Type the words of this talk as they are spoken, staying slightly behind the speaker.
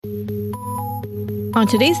On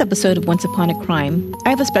today's episode of Once Upon a Crime, I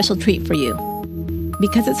have a special treat for you.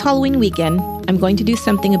 Because it's Halloween weekend, I'm going to do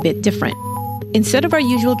something a bit different. Instead of our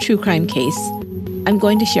usual true crime case, I'm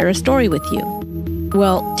going to share a story with you.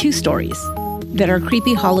 Well, two stories that are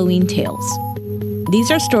creepy Halloween tales. These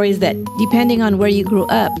are stories that, depending on where you grew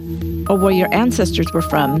up or where your ancestors were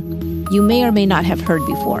from, you may or may not have heard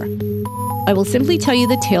before. I will simply tell you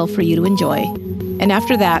the tale for you to enjoy, and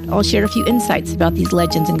after that, I'll share a few insights about these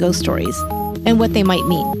legends and ghost stories and what they might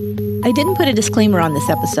mean. I didn't put a disclaimer on this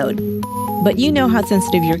episode, but you know how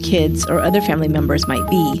sensitive your kids or other family members might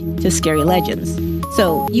be to scary legends,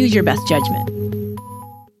 so use your best judgment.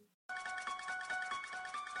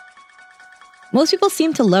 Most people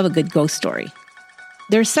seem to love a good ghost story.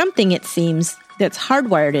 There's something, it seems, that's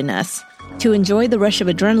hardwired in us to enjoy the rush of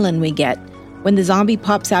adrenaline we get when the zombie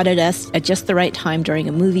pops out at us at just the right time during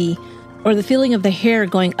a movie, or the feeling of the hair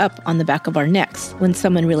going up on the back of our necks when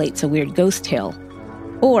someone relates a weird ghost tale,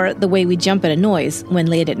 or the way we jump at a noise when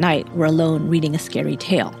late at night we're alone reading a scary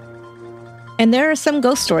tale. And there are some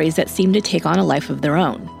ghost stories that seem to take on a life of their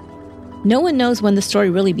own. No one knows when the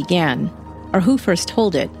story really began, or who first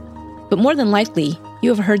told it, but more than likely, you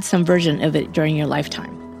have heard some version of it during your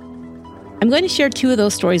lifetime. I'm going to share two of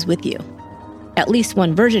those stories with you, at least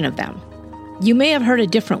one version of them. You may have heard a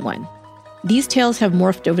different one. These tales have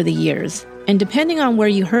morphed over the years, and depending on where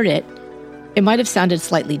you heard it, it might have sounded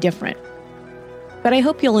slightly different. But I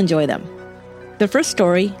hope you'll enjoy them. The first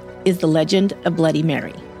story is the legend of Bloody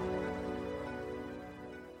Mary.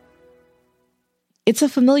 It's a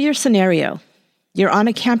familiar scenario. You're on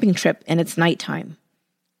a camping trip and it's nighttime.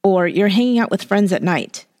 Or you're hanging out with friends at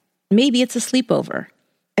night. Maybe it's a sleepover.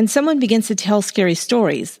 And someone begins to tell scary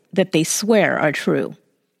stories that they swear are true.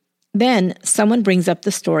 Then, someone brings up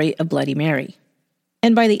the story of Bloody Mary.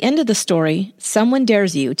 And by the end of the story, someone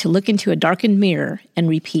dares you to look into a darkened mirror and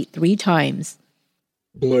repeat 3 times,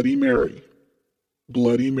 Bloody Mary,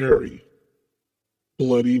 Bloody Mary,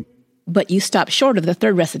 Bloody... But you stop short of the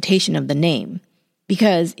third recitation of the name,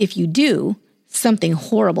 because if you do, something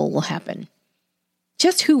horrible will happen.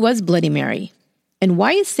 Just who was Bloody Mary? And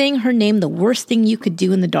why is saying her name the worst thing you could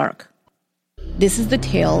do in the dark? This is the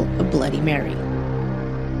tale of Bloody Mary.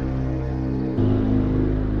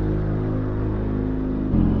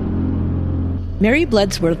 Mary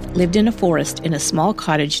Bloodsworth lived in a forest in a small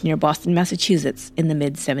cottage near Boston, Massachusetts in the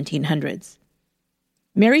mid-1700s.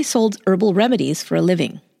 Mary sold herbal remedies for a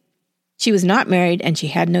living. She was not married and she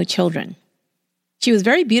had no children. She was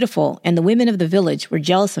very beautiful, and the women of the village were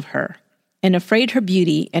jealous of her, and afraid her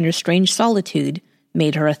beauty and her strange solitude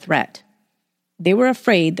made her a threat. They were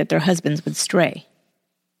afraid that their husbands would stray.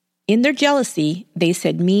 In their jealousy, they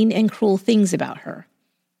said mean and cruel things about her,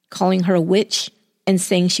 calling her a witch and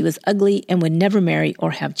saying she was ugly and would never marry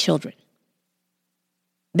or have children.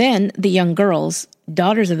 Then the young girls,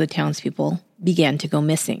 daughters of the townspeople, began to go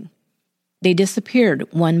missing. They disappeared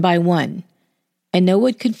one by one, and no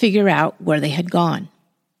one could figure out where they had gone.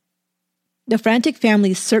 The frantic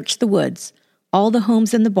families searched the woods, all the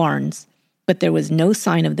homes and the barns, but there was no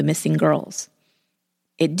sign of the missing girls.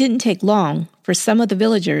 It didn't take long for some of the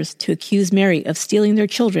villagers to accuse Mary of stealing their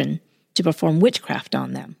children to perform witchcraft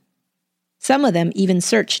on them. Some of them even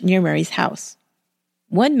searched near Mary's house.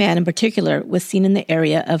 One man in particular was seen in the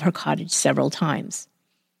area of her cottage several times.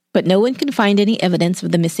 But no one could find any evidence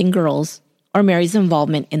of the missing girls or Mary's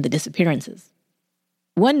involvement in the disappearances.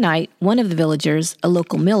 One night, one of the villagers, a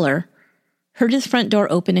local miller, heard his front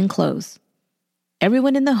door open and close.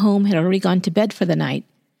 Everyone in the home had already gone to bed for the night,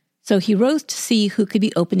 so he rose to see who could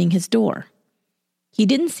be opening his door. He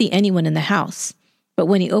didn't see anyone in the house, but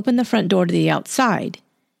when he opened the front door to the outside,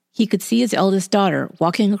 he could see his eldest daughter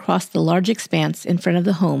walking across the large expanse in front of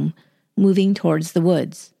the home, moving towards the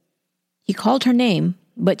woods. He called her name,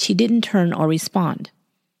 but she didn't turn or respond.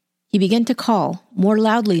 He began to call, more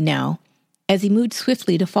loudly now, as he moved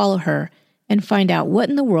swiftly to follow her and find out what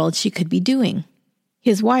in the world she could be doing.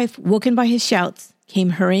 His wife, woken by his shouts, came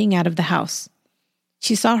hurrying out of the house.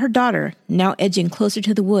 She saw her daughter, now edging closer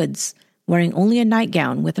to the woods, wearing only a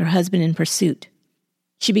nightgown with her husband in pursuit.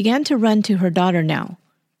 She began to run to her daughter now,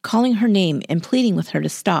 calling her name and pleading with her to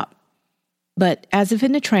stop. But, as if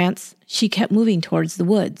in a trance, she kept moving towards the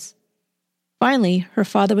woods. Finally, her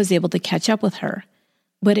father was able to catch up with her,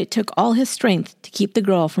 but it took all his strength to keep the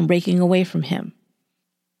girl from breaking away from him.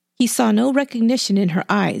 He saw no recognition in her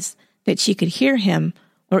eyes that she could hear him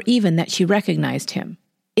or even that she recognized him.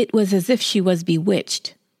 It was as if she was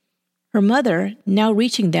bewitched. Her mother, now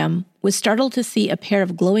reaching them, was startled to see a pair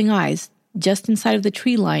of glowing eyes just inside of the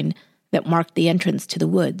tree line that marked the entrance to the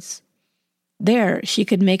woods. There, she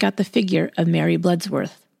could make out the figure of Mary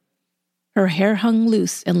Bloodsworth. Her hair hung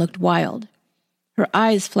loose and looked wild. Her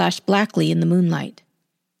eyes flashed blackly in the moonlight.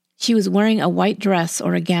 She was wearing a white dress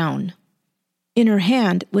or a gown. In her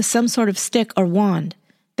hand was some sort of stick or wand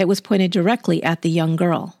that was pointed directly at the young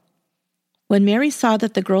girl. When Mary saw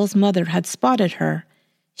that the girl's mother had spotted her,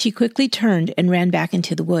 she quickly turned and ran back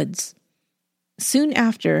into the woods. Soon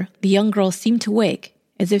after, the young girl seemed to wake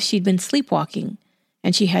as if she'd been sleepwalking,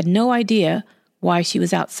 and she had no idea why she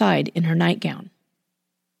was outside in her nightgown.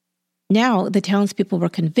 Now the townspeople were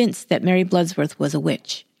convinced that Mary Bloodsworth was a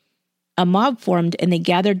witch. A mob formed and they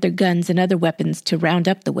gathered their guns and other weapons to round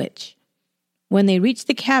up the witch. When they reached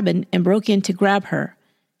the cabin and broke in to grab her,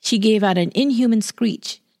 she gave out an inhuman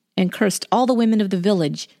screech and cursed all the women of the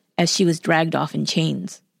village as she was dragged off in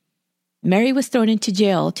chains. Mary was thrown into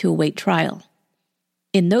jail to await trial.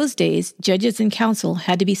 In those days, judges and council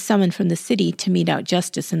had to be summoned from the city to mete out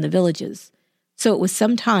justice in the villages, so it was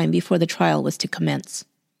some time before the trial was to commence.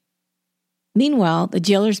 Meanwhile, the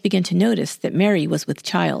jailers began to notice that Mary was with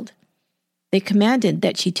child. They commanded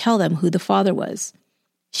that she tell them who the father was.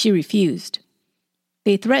 She refused.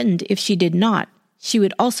 They threatened if she did not, she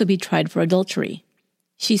would also be tried for adultery.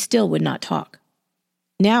 She still would not talk.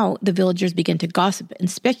 Now the villagers began to gossip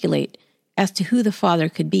and speculate as to who the father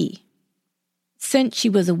could be. Since she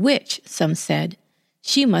was a witch, some said,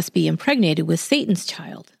 she must be impregnated with Satan's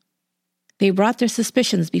child. They brought their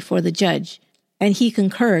suspicions before the judge, and he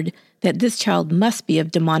concurred that this child must be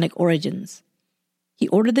of demonic origins. He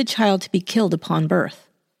ordered the child to be killed upon birth.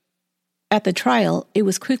 At the trial, it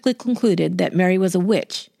was quickly concluded that Mary was a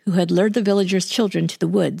witch who had lured the villagers' children to the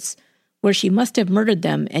woods, where she must have murdered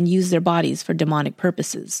them and used their bodies for demonic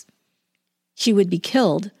purposes. She would be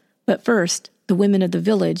killed, but first, the women of the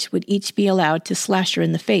village would each be allowed to slash her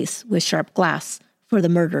in the face with sharp glass for the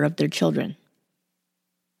murder of their children.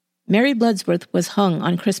 Mary Bloodsworth was hung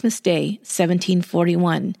on Christmas Day,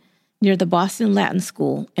 1741, near the Boston Latin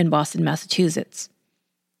School in Boston, Massachusetts.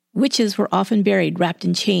 Witches were often buried wrapped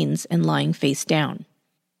in chains and lying face down.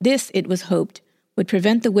 This, it was hoped, would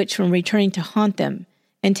prevent the witch from returning to haunt them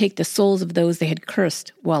and take the souls of those they had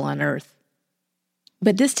cursed while on earth.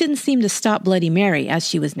 But this didn't seem to stop Bloody Mary, as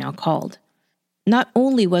she was now called. Not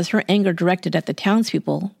only was her anger directed at the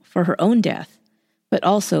townspeople for her own death, but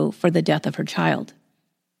also for the death of her child.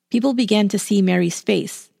 People began to see Mary's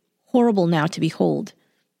face, horrible now to behold.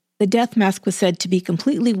 The death mask was said to be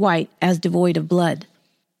completely white as devoid of blood.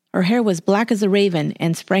 Her hair was black as a raven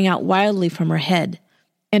and sprang out wildly from her head,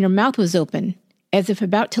 and her mouth was open, as if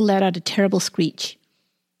about to let out a terrible screech.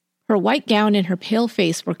 Her white gown and her pale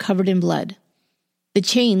face were covered in blood. The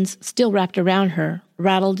chains, still wrapped around her,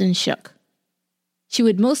 rattled and shook. She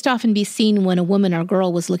would most often be seen when a woman or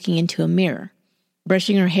girl was looking into a mirror,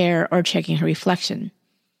 brushing her hair or checking her reflection.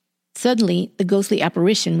 Suddenly, the ghostly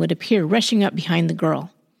apparition would appear rushing up behind the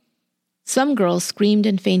girl. Some girls screamed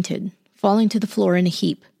and fainted, falling to the floor in a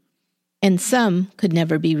heap, and some could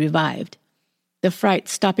never be revived, the fright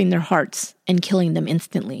stopping their hearts and killing them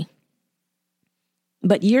instantly.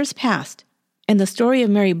 But years passed, and the story of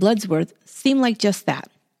Mary Bloodsworth seemed like just that,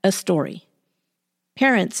 a story.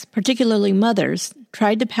 Parents, particularly mothers,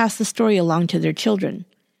 tried to pass the story along to their children,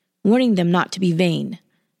 warning them not to be vain,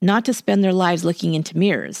 not to spend their lives looking into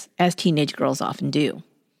mirrors, as teenage girls often do.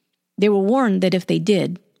 They were warned that if they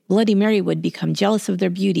did, Bloody Mary would become jealous of their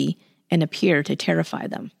beauty and appear to terrify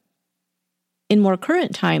them. In more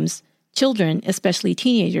current times, children, especially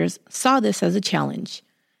teenagers, saw this as a challenge.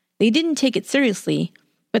 They didn't take it seriously,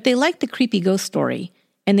 but they liked the creepy ghost story,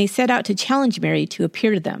 and they set out to challenge Mary to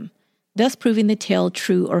appear to them, thus proving the tale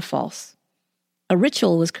true or false. A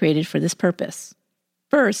ritual was created for this purpose.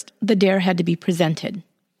 First, the dare had to be presented.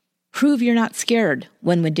 Prove you're not scared,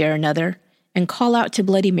 one would dare another, and call out to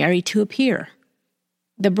Bloody Mary to appear.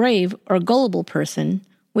 The brave or gullible person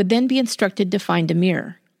would then be instructed to find a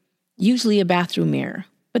mirror, usually a bathroom mirror,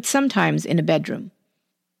 but sometimes in a bedroom.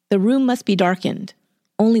 The room must be darkened.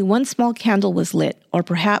 Only one small candle was lit, or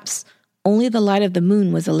perhaps only the light of the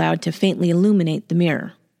moon was allowed to faintly illuminate the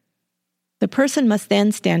mirror. The person must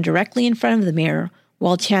then stand directly in front of the mirror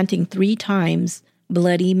while chanting 3 times,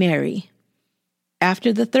 Bloody Mary.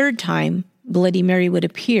 After the 3rd time, Bloody Mary would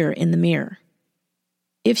appear in the mirror.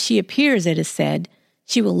 If she appears, it is said,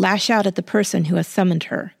 she will lash out at the person who has summoned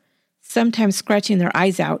her, sometimes scratching their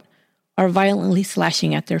eyes out or violently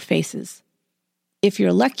slashing at their faces. If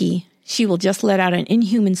you're lucky, she will just let out an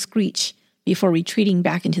inhuman screech before retreating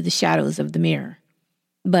back into the shadows of the mirror.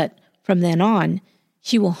 But from then on,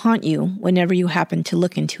 she will haunt you whenever you happen to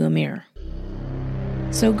look into a mirror.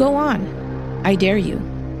 So go on. I dare you.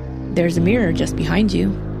 There's a mirror just behind you.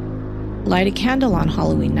 Light a candle on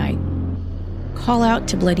Halloween night. Call out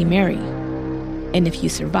to Bloody Mary. And if you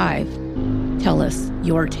survive, Tell us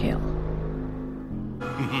your tale.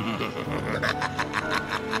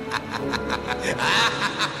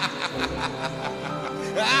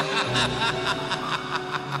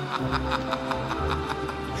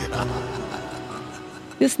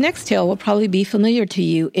 This next tale will probably be familiar to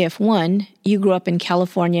you if 1, you grew up in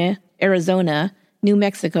California, Arizona, New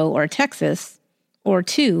Mexico, or Texas, or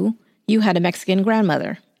 2, you had a Mexican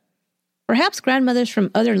grandmother. Perhaps grandmothers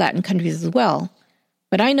from other Latin countries as well,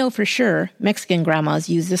 but I know for sure Mexican grandmas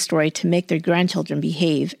use this story to make their grandchildren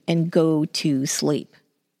behave and go to sleep.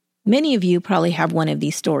 Many of you probably have one of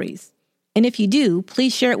these stories, and if you do,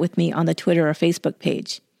 please share it with me on the Twitter or Facebook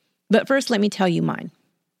page. But first, let me tell you mine.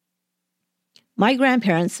 My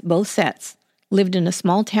grandparents, both sets, lived in a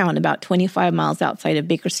small town about 25 miles outside of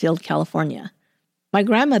Bakersfield, California. My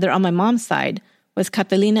grandmother on my mom's side was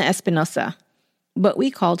Catalina Espinosa, but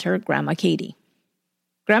we called her Grandma Katie.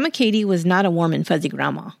 Grandma Katie was not a warm and fuzzy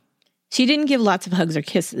grandma. She didn't give lots of hugs or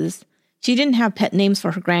kisses. She didn't have pet names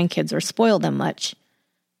for her grandkids or spoil them much.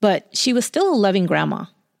 But she was still a loving grandma.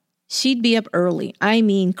 She'd be up early, I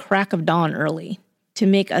mean crack of dawn early, to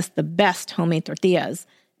make us the best homemade tortillas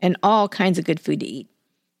and all kinds of good food to eat.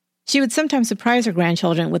 She would sometimes surprise her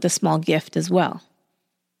grandchildren with a small gift as well.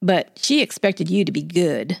 But she expected you to be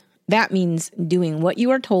good. That means doing what you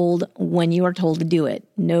are told when you are told to do it,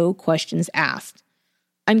 no questions asked.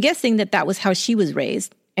 I'm guessing that was how she was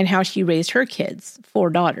raised and how she raised her kids, 4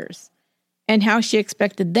 daughters, and how she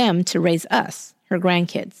expected them to raise us, her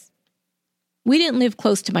grandkids. We didn't live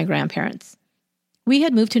close to my grandparents. We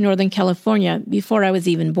had moved to Northern California before I was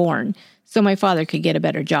even born, so my father could get a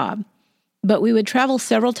better job. But we would travel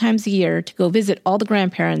several times a year to go visit all the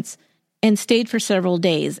grandparents and stayed for several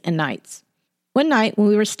days and nights. One night when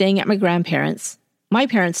we were staying at my grandparents', my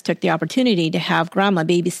parents took the opportunity to have Grandma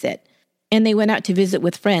babysit, and they went out to visit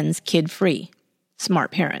with friends kid-free.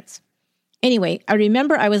 Smart parents. Anyway, I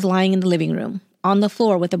remember I was lying in the living room, on the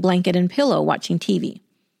floor with a blanket and pillow watching TV.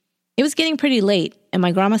 It was getting pretty late, and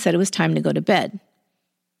my grandma said it was time to go to bed.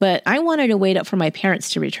 But I wanted to wait up for my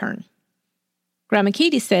parents to return. Grandma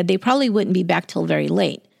Katie said they probably wouldn't be back till very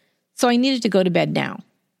late, so I needed to go to bed now.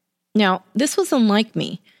 Now, this was unlike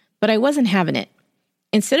me, but I wasn't having it.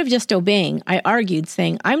 Instead of just obeying, I argued,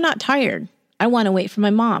 saying, I'm not tired. I want to wait for my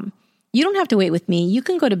mom. You don't have to wait with me. You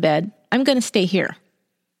can go to bed. I'm going to stay here.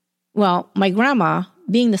 Well, my grandma,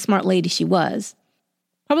 being the smart lady she was,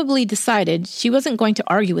 probably decided she wasn't going to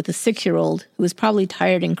argue with a 6-year-old who was probably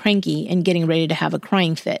tired and cranky and getting ready to have a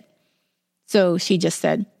crying fit. So she just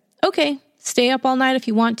said, okay, stay up all night if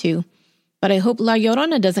you want to, but I hope La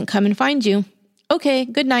Llorona doesn't come and find you. Okay,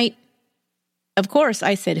 good night. Of course,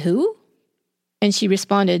 I said, who? And she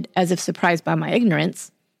responded, as if surprised by my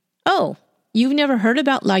ignorance, oh, you've never heard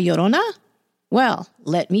about La Llorona? Well,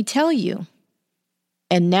 let me tell you.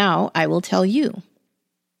 And now I will tell you.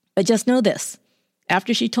 But just know this.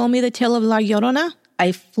 After she told me the tale of La Llorona,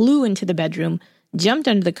 I flew into the bedroom, jumped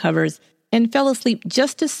under the covers, and fell asleep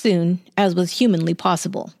just as soon as was humanly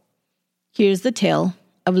possible. Here's the tale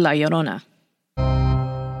of La Llorona.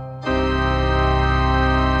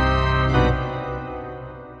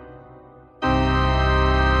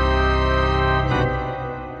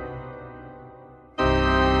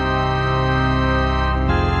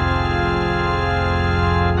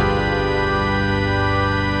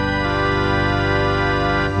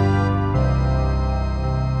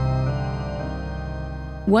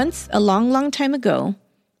 Once, a long, long time ago,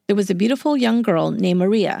 there was a beautiful young girl named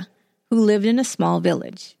Maria who lived in a small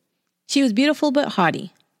village. She was beautiful but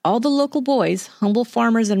haughty. All the local boys, humble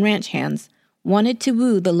farmers and ranch hands, wanted to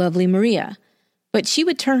woo the lovely Maria, but she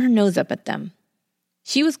would turn her nose up at them.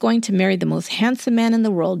 She was going to marry the most handsome man in the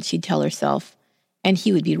world, she'd tell herself, and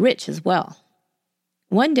he would be rich as well.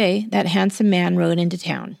 One day, that handsome man rode into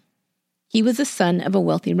town. He was the son of a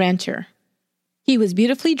wealthy rancher. He was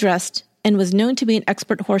beautifully dressed and was known to be an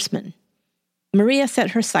expert horseman. Maria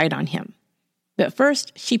set her sight on him. But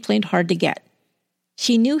first, she played hard to get.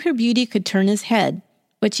 She knew her beauty could turn his head,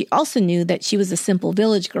 but she also knew that she was a simple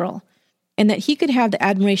village girl, and that he could have the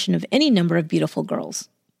admiration of any number of beautiful girls.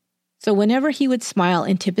 So whenever he would smile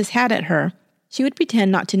and tip his hat at her, she would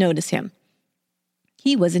pretend not to notice him.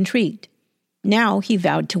 He was intrigued. Now he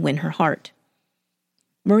vowed to win her heart.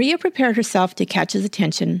 Maria prepared herself to catch his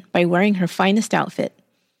attention by wearing her finest outfit,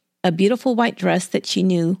 a beautiful white dress that she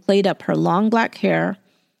knew laid up her long black hair,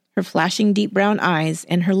 her flashing deep brown eyes,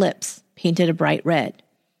 and her lips, painted a bright red.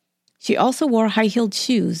 She also wore high-heeled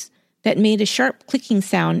shoes that made a sharp clicking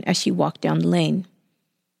sound as she walked down the lane.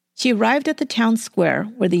 She arrived at the town square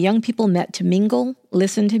where the young people met to mingle,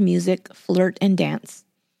 listen to music, flirt, and dance.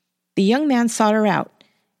 The young man sought her out,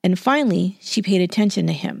 and finally she paid attention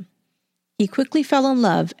to him. He quickly fell in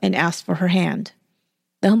love and asked for her hand.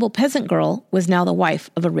 The humble peasant girl was now the wife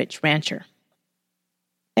of a rich rancher.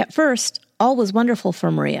 At first, all was wonderful for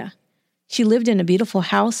Maria. She lived in a beautiful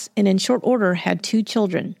house and in short order had 2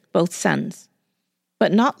 children, both sons.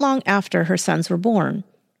 But not long after her sons were born,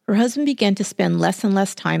 her husband began to spend less and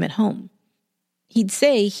less time at home. He'd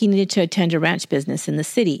say he needed to attend a ranch business in the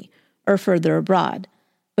city or further abroad,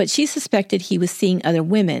 but she suspected he was seeing other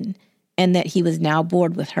women and that he was now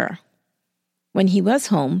bored with her. When he was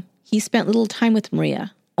home, he spent little time with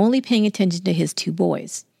Maria, only paying attention to his 2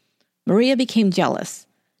 boys. Maria became jealous,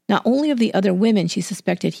 not only of the other women she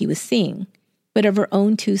suspected he was seeing, but of her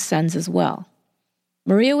own 2 sons as well.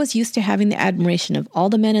 Maria was used to having the admiration of all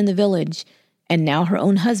the men in the village, and now her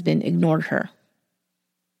own husband ignored her.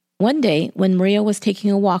 One day, when Maria was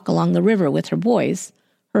taking a walk along the river with her boys,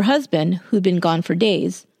 her husband, who'd been gone for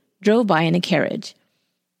days, drove by in a carriage.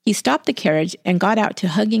 He stopped the carriage and got out to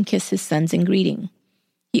hug and kiss his sons in greeting.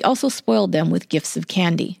 He also spoiled them with gifts of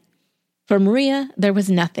candy. For Maria, there was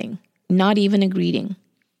nothing, not even a greeting.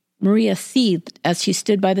 Maria seethed as she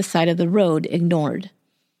stood by the side of the road, ignored.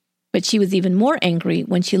 But she was even more angry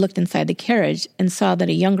when she looked inside the carriage and saw that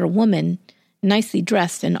a younger woman, nicely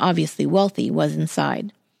dressed and obviously wealthy, was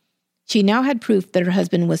inside. She now had proof that her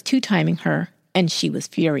husband was two-timing her, and she was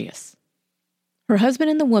furious. Her husband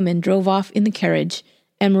and the woman drove off in the carriage,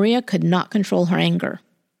 and Maria could not control her anger.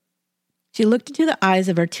 She looked into the eyes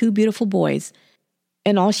of her 2 beautiful boys,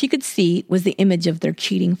 and all she could see was the image of their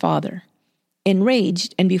cheating father.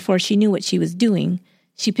 Enraged, and before she knew what she was doing,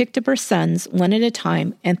 she picked up her sons one at a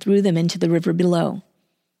time and threw them into the river below.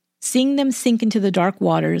 Seeing them sink into the dark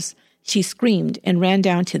waters, she screamed and ran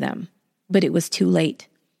down to them, but it was too late.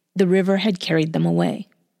 The river had carried them away.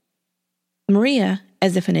 Maria,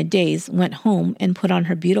 as if in a daze, went home and put on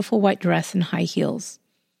her beautiful white dress and high heels.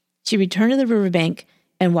 She returned to the riverbank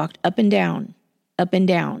and walked up and down,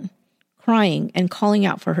 crying and calling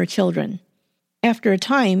out for her children. After a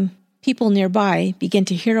time, people nearby began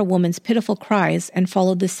to hear a woman's pitiful cries and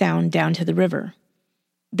followed the sound down to the river.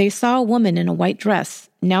 They saw a woman in a white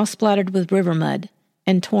dress, now splattered with river mud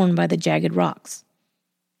and torn by the jagged rocks.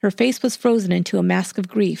 Her face was frozen into a mask of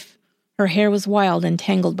grief. Her hair was wild and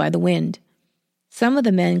tangled by the wind. Some of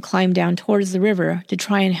the men climbed down towards the river to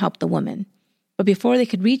try and help the woman, but before they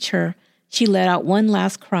could reach her, she let out one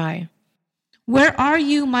last cry. "Where are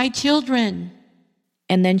you, my children?"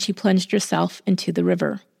 And then she plunged herself into the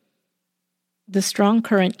river. The strong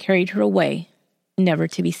current carried her away, never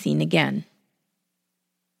to be seen again.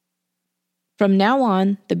 From now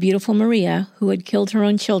on, the beautiful Maria, who had killed her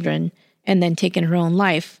own children and then taken her own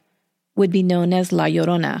life, would be known as La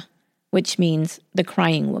Llorona, which means the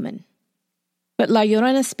crying woman. But La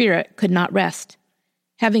Llorona's spirit could not rest.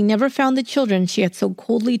 Having never found the children she had so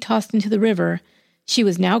coldly tossed into the river, she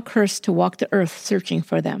was now cursed to walk the earth searching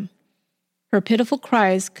for them. Her pitiful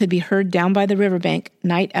cries could be heard down by the riverbank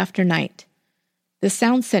night after night. The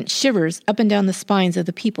sound sent shivers up and down the spines of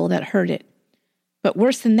the people that heard it. But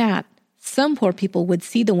worse than that, some poor people would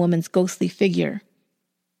see the woman's ghostly figure,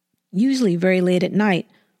 usually very late at night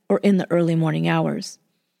or in the early morning hours.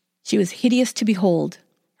 She was hideous to behold.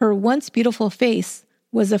 Her once beautiful face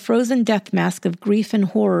was a frozen death mask of grief and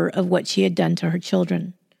horror of what she had done to her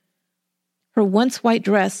children. Her once white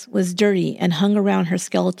dress was dirty and hung around her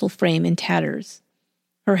skeletal frame in tatters.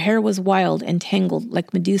 Her hair was wild and tangled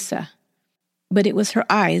like Medusa. But it was her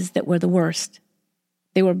eyes that were the worst.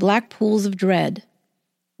 They were black pools of dread.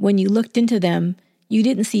 When you looked into them, you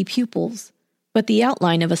didn't see pupils, but the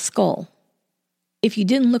outline of a skull. If you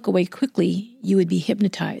didn't look away quickly, you would be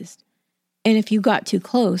hypnotized. And if you got too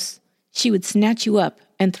close, she would snatch you up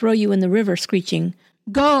and throw you in the river, screeching,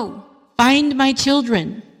 "Go, find my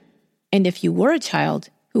children." And if you were a child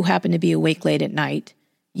who happened to be awake late at night,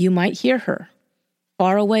 you might hear her,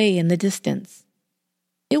 far away in the distance.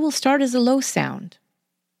 It will start as a low sound,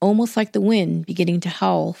 almost like the wind beginning to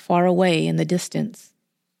howl far away in the distance.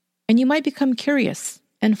 And you might become curious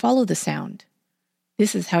and follow the sound.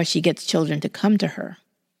 This is how she gets children to come to her.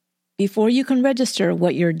 Before you can register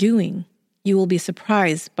what you're doing, you will be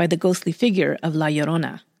surprised by the ghostly figure of La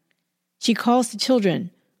Llorona. She calls the children,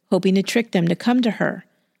 hoping to trick them to come to her.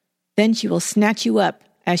 Then she will snatch you up,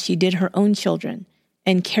 as she did her own children,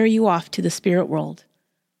 and carry you off to the spirit world.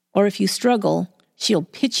 Or if you struggle, she'll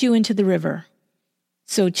pitch you into the river.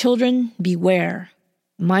 So children, beware.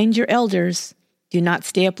 Mind your elders. Do not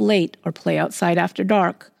stay up late or play outside after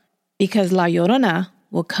dark, because La Llorona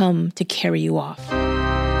will come to carry you off.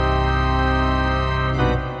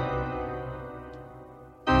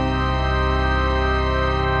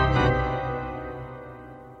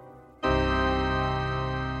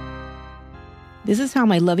 This is how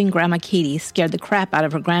my loving Grandma Katie scared the crap out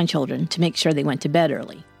of her grandchildren to make sure they went to bed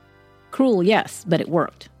early. Cruel, yes, but it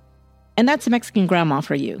worked. And that's a Mexican grandma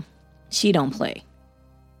for you. She don't play.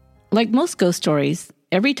 Like most ghost stories,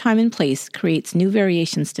 every time and place creates new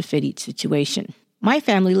variations to fit each situation. My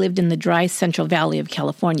family lived in the dry Central Valley of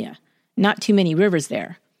California. Not too many rivers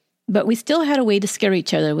there. But we still had a way to scare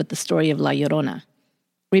each other with the story of La Llorona.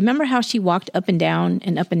 Remember how she walked up and down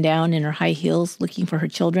in her high heels looking for her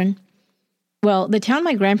children? Well, the town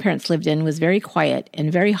my grandparents lived in was very quiet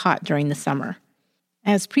and very hot during the summer.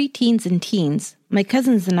 As preteens and teens, my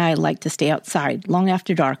cousins and I liked to stay outside long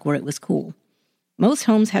after dark where it was cool. Most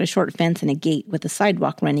homes had a short fence and a gate with a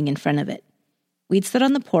sidewalk running in front of it. We'd sit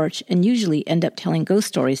on the porch and usually end up telling ghost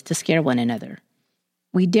stories to scare one another.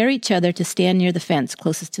 We'd dare each other to stand near the fence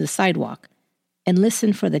closest to the sidewalk and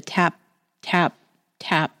listen for the tap, tap,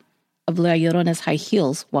 tap of La Llorona's high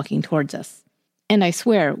heels walking towards us. And I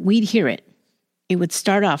swear, we'd hear it. It would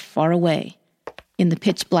start off far away, in the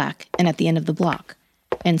pitch black and at the end of the block.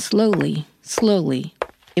 And slowly, slowly,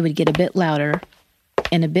 it would get a bit louder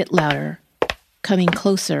and a bit louder, coming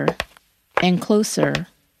closer and closer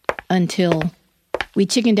until we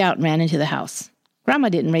chickened out and ran into the house. Grandma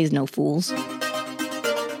didn't raise no fools.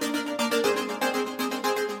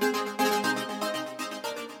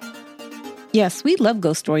 Yes, we love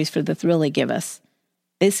ghost stories for the thrill they give us.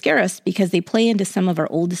 They scare us because they play into some of our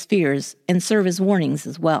oldest fears and serve as warnings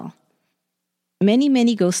as well. Many,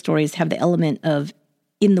 many ghost stories have the element of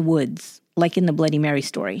in the woods, like in the Bloody Mary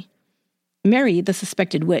story. Mary, the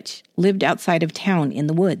suspected witch, lived outside of town in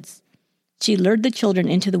the woods. She lured the children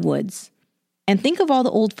into the woods. And think of all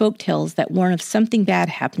the old folk tales that warn of something bad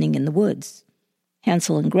happening in the woods.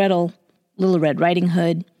 Hansel and Gretel, Little Red Riding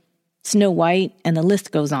Hood, Snow White, and the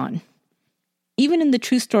list goes on. Even in the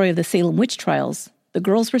true story of the Salem witch trials, the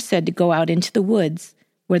girls were said to go out into the woods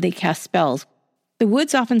where they cast spells. The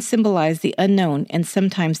woods often symbolize the unknown and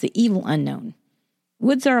sometimes the evil unknown.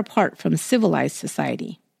 Woods are apart from civilized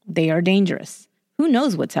society. They are dangerous. Who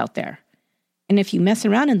knows what's out there? And if you mess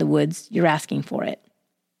around in the woods, you're asking for it.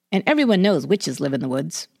 And everyone knows witches live in the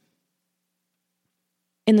woods.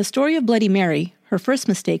 In the story of Bloody Mary, her first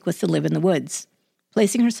mistake was to live in the woods,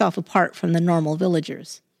 placing herself apart from the normal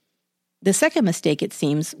villagers. The second mistake, it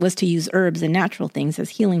seems, was to use herbs and natural things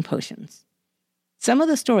as healing potions. Some of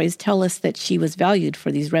the stories tell us that she was valued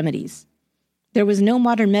for these remedies. There was no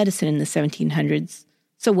modern medicine in the 1700s,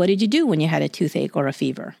 so what did you do when you had a toothache or a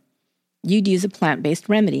fever? You'd use a plant-based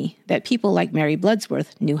remedy that people like Mary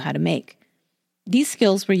Bloodsworth knew how to make. These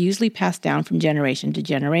skills were usually passed down from generation to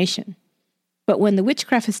generation. But when the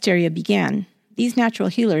witchcraft hysteria began, these natural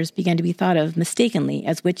healers began to be thought of mistakenly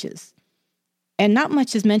as witches. And not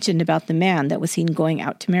much is mentioned about the man that was seen going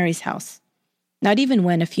out to Mary's house. Not even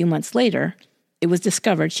when, a few months later, it was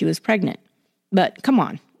discovered she was pregnant. But come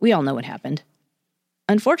on, we all know what happened.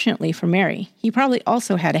 Unfortunately for Mary, he probably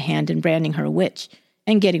also had a hand in branding her a witch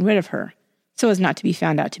and getting rid of her, so as not to be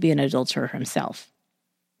found out to be an adulterer himself.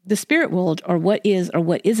 The spirit world, or what is or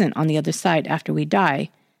what isn't on the other side after we die,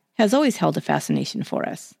 has always held a fascination for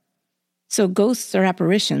us. So ghosts or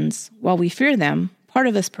apparitions, while we fear them, part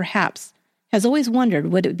of us perhaps has always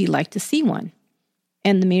wondered what it would be like to see one.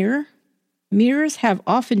 And the mirror? Mirrors have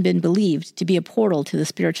often been believed to be a portal to the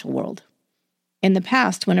spiritual world. In the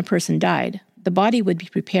past, when a person died, the body would be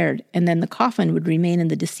prepared and then the coffin would remain in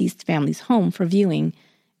the deceased family's home for viewing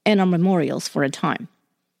and on memorials for a time.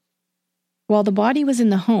 While the body was in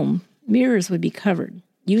the home, mirrors would be covered,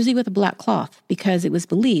 usually with a black cloth, because it was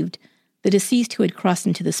believed the deceased who had crossed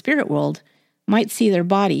into the spirit world might see their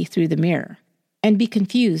body through the mirror and be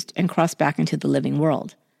confused and cross back into the living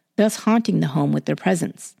world, thus haunting the home with their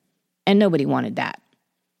presence. And nobody wanted that.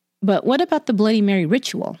 But what about the Bloody Mary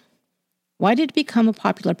ritual? Why did it become a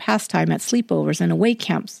popular pastime at sleepovers and away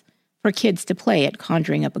camps for kids to play at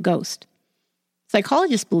conjuring up a ghost?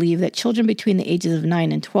 Psychologists believe that children between the ages of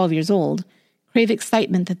 9 and 12 years old crave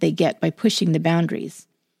excitement that they get by pushing the boundaries,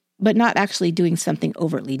 but not actually doing something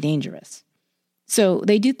overtly dangerous. So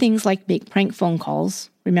they do things like make prank phone calls,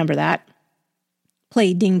 remember that?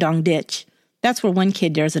 Play ding-dong ditch. That's where one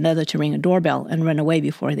kid dares another to ring a doorbell and run away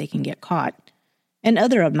before they can get caught, and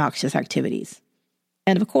other obnoxious activities.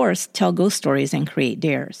 And of course, tell ghost stories and create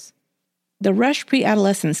dares. The rush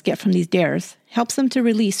pre-adolescents get from these dares helps them to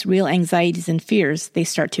release real anxieties and fears they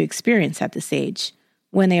start to experience at this age,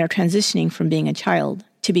 when they are transitioning from being a child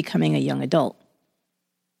to becoming a young adult.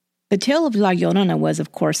 The tale of La Llorona was,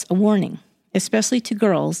 of course, a warning, especially to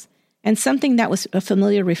girls, and something that was a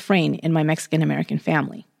familiar refrain in my Mexican-American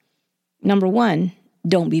family. Number 1,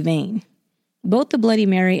 don't be vain. Both the Bloody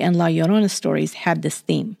Mary and La Llorona stories had this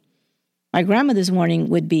theme. My grandmother's warning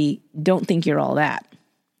would be, don't think you're all that.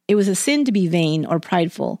 It was a sin to be vain or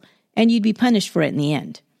prideful, and you'd be punished for it in the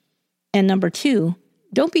end. And number 2,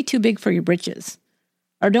 don't be too big for your britches.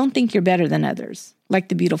 Or don't think you're better than others, like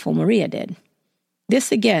the beautiful Maria did.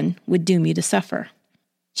 This, again, would doom you to suffer.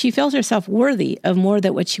 She felt herself worthy of more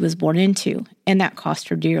than what she was born into, and that cost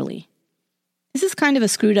her dearly. This is kind of a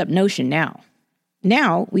screwed up notion now.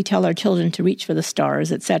 Now, we tell our children to reach for the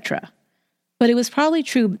stars, etc. But it was probably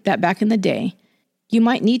true that back in the day, you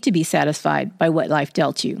might need to be satisfied by what life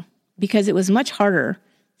dealt you, because it was much harder,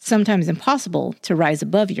 sometimes impossible, to rise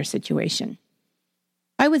above your situation.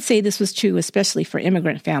 I would say this was true especially for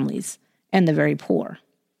immigrant families and the very poor.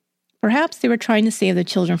 Perhaps they were trying to save their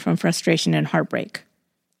children from frustration and heartbreak.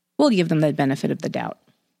 We'll give them the benefit of the doubt.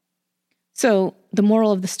 So, the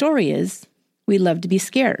moral of the story is, we love to be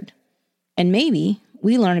scared. And maybe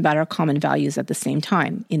we learn about our common values at the same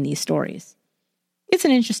time in these stories. It's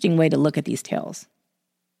an interesting way to look at these tales.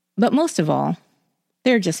 But most of all,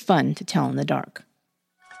 they're just fun to tell in the dark.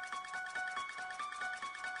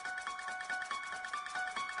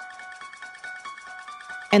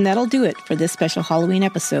 And that'll do it for this special Halloween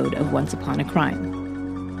episode of Once Upon a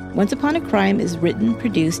Crime. Once Upon a Crime is written,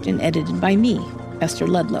 produced, and edited by me, Esther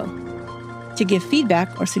Ludlow. To give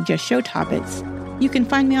feedback or suggest show topics, you can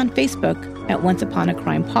find me on Facebook at Once Upon a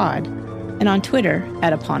Crime Pod and on Twitter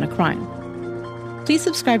at Upon a Crime. Please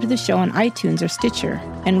subscribe to the show on iTunes or Stitcher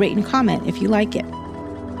and rate and comment if you like it.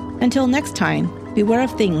 Until next time, beware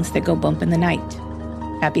of things that go bump in the night.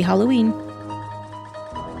 Happy Halloween!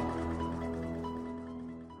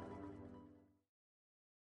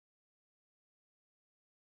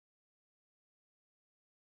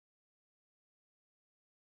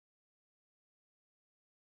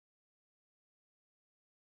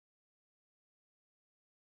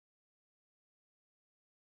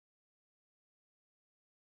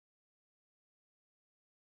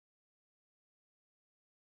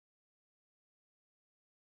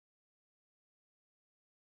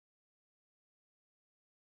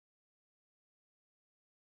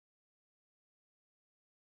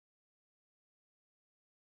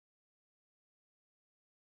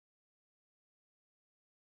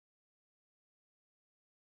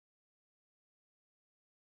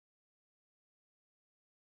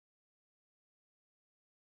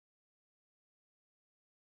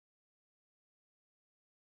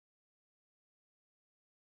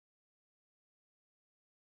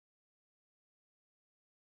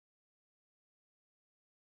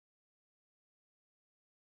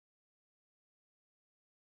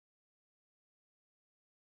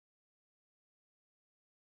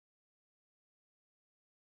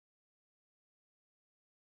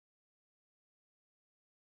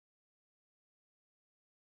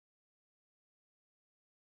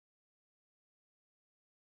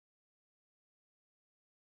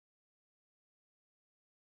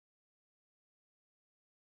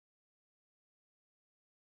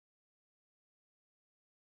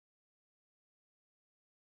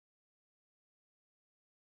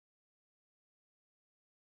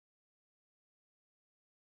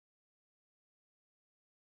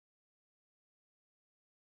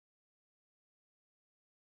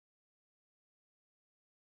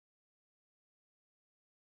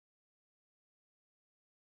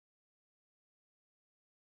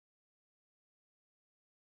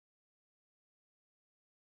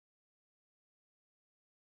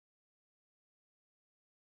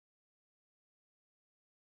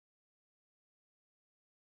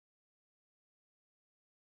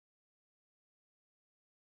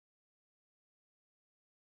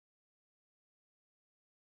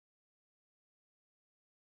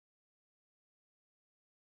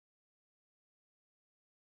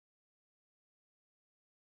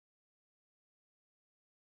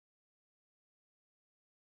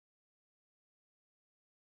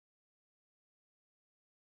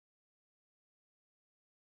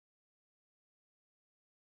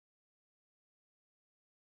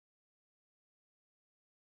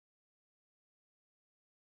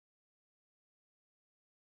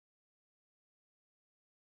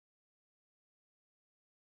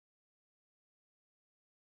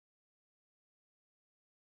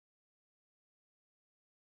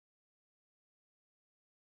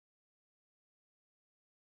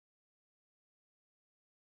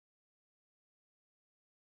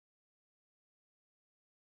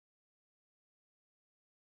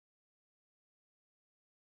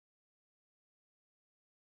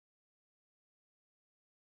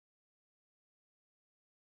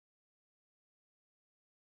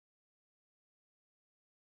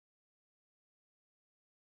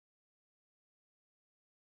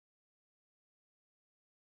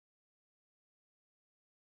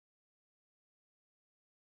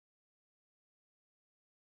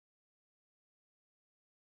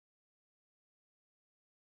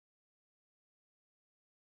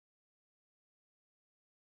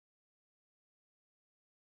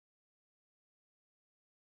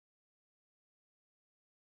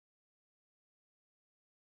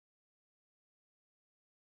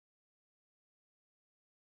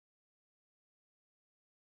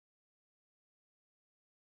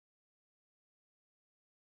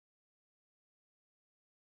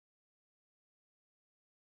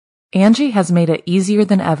 Angie has made it easier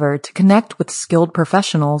than ever to connect with skilled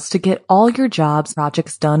professionals to get all your jobs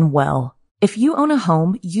projects done well. If you own a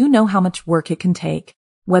home, you know how much work it can take,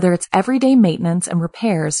 whether it's everyday maintenance and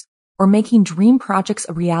repairs or making dream projects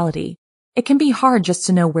a reality. It can be hard just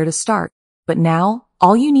to know where to start, but now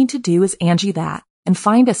all you need to do is Angie that and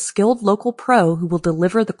find a skilled local pro who will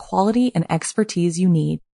deliver the quality and expertise you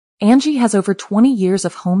need. Angie has over 20 years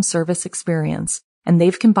of home service experience, and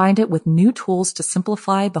they've combined it with new tools to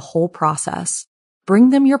simplify the whole process.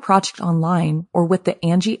 Bring them your project online or with the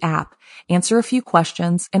Angie app, answer a few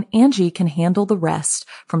questions, and Angie can handle the rest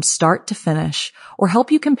from start to finish or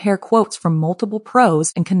help you compare quotes from multiple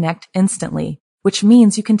pros and connect instantly, which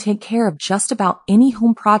means you can take care of just about any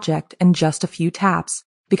home project in just a few taps.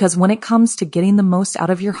 Because when it comes to getting the most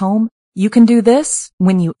out of your home, you can do this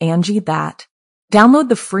when you Angie that. Download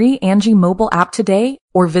the free Angie mobile app today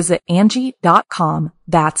or visit Angie.com.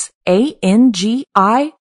 That's ANGI.com.